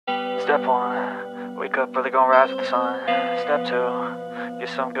Step 1, wake up early, gonna rise with the sun. Step 2, get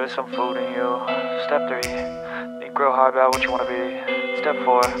some good, some food in you. Step 3, think real hard about what you wanna be. Step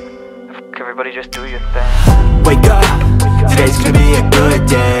 4, everybody just do your thing. Wake up, today's gonna be a good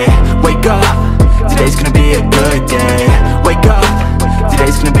day. Wake up, today's gonna be a good day. Wake up,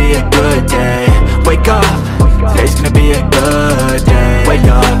 today's gonna be a good day. Wake up, today's gonna be a good day. Wake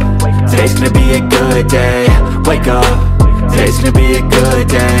up, today's gonna be a good day. Wake up, today's gonna be a good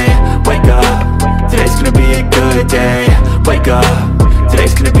day. Wake up, today's gonna be a good day. Wake up,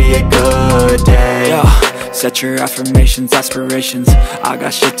 today's gonna be a good day. Yo, set your affirmations, aspirations. I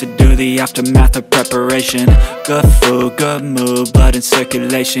got shit to do, the aftermath of preparation. Good food, good mood, blood in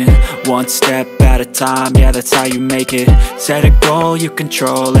circulation. One step at a time, yeah, that's how you make it. Set a goal you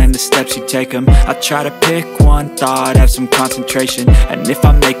control and the steps you take them. I try to pick one thought, have some concentration. And if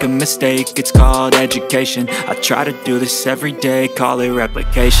I make a mistake, it's called education. I try to do this every day, call it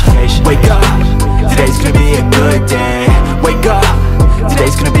replication. Wake up, today's gonna be a good day. Wake up,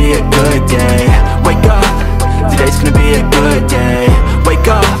 today's gonna be a good day. Wake up, today's gonna be a good day. Wake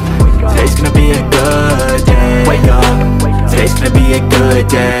up, today's gonna be a good day. Wake up, today's gonna be a good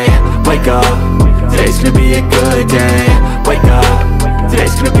day. Wake up, today's gonna be a good day. Wake up,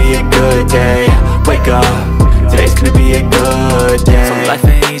 today's gonna be a good day. Wake up, today's gonna be a good day. So life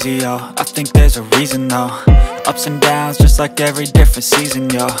ain't easy, yo, I think there's a reason though. Ups and downs, just like every different season,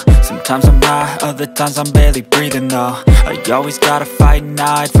 yo. Sometimes I'm high, other times I'm barely breathing, though. I always gotta fight and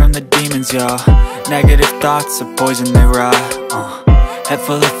hide from the demons, yo. Negative thoughts are poison, they rot. Head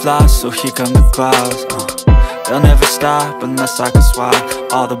full of flies, so here come the clouds. They'll never stop unless I can swap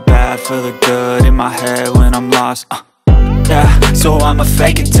all the bad for the good in my head when I'm lost. Yeah, so I'ma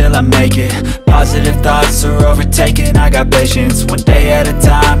fake it till I make it. Positive thoughts are overtaken, I got patience. One day at a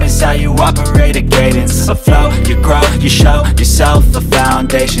time is how you operate a cadence. A flow, you grow, you show yourself a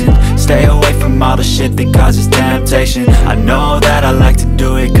foundation. Stay away from all the shit that causes temptation. I know that I like to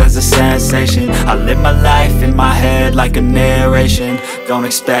do it cause it's sensation. I live my life in my head like a narration. Don't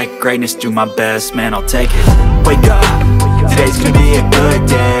expect greatness, do my best, man, I'll take it. Wake up, today's gonna be a good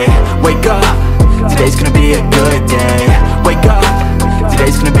day. Wake up, today's gonna be a good day. Wake up,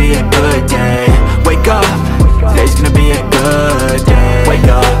 today's gonna be a good day. Wake up, today's gonna be a good day. Wake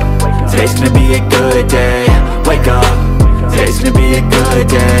up, today's gonna be a good day. Wake up, today's gonna be a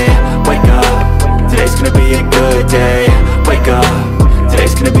good day. Wake up, today's gonna be a good day. Wake up,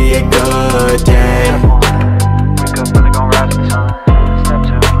 today's gonna be a good day. Wake up early, gonna rise with the sun. Step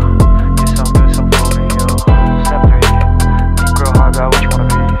 2, get some good, some food in you. Step 3, think real hard about what you wanna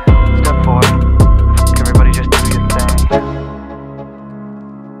be. Step 4, everybody just do your thing.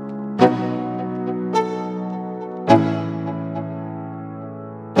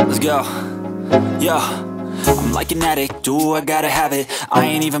 Let's go. Yo, I'm like an addict, do I gotta have it. I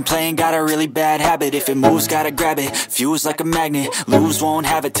ain't even playing, got a really bad habit. If it moves, gotta grab it, fuse like a magnet. Lose, won't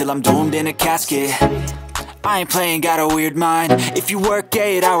have it till I'm doomed in a casket. I ain't playing, got a weird mind. If you work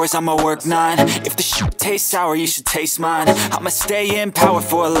 8 hours, I'ma work 9. If the shoot tastes sour, you should taste mine. I'ma stay in power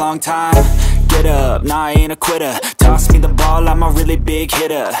for a long time. Get up, nah, I ain't a quitter. Toss me the ball, I'm a really big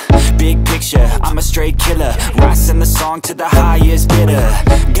hitter. Big picture, I'm a straight killer. Rising the song to the highest bidder.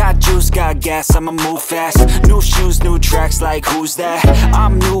 Got juice, got gas, I'ma move fast. New shoes, new tracks, like who's that?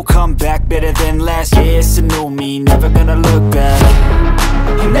 I'm new, come back, better than last. Yeah, it's a new me, never gonna look back.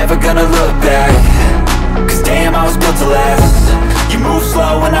 Never gonna look back. Cause damn, I was built to last. You move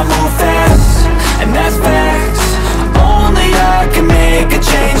slow and I move fast, and that's facts. Only I can make a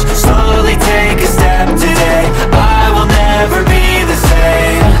change.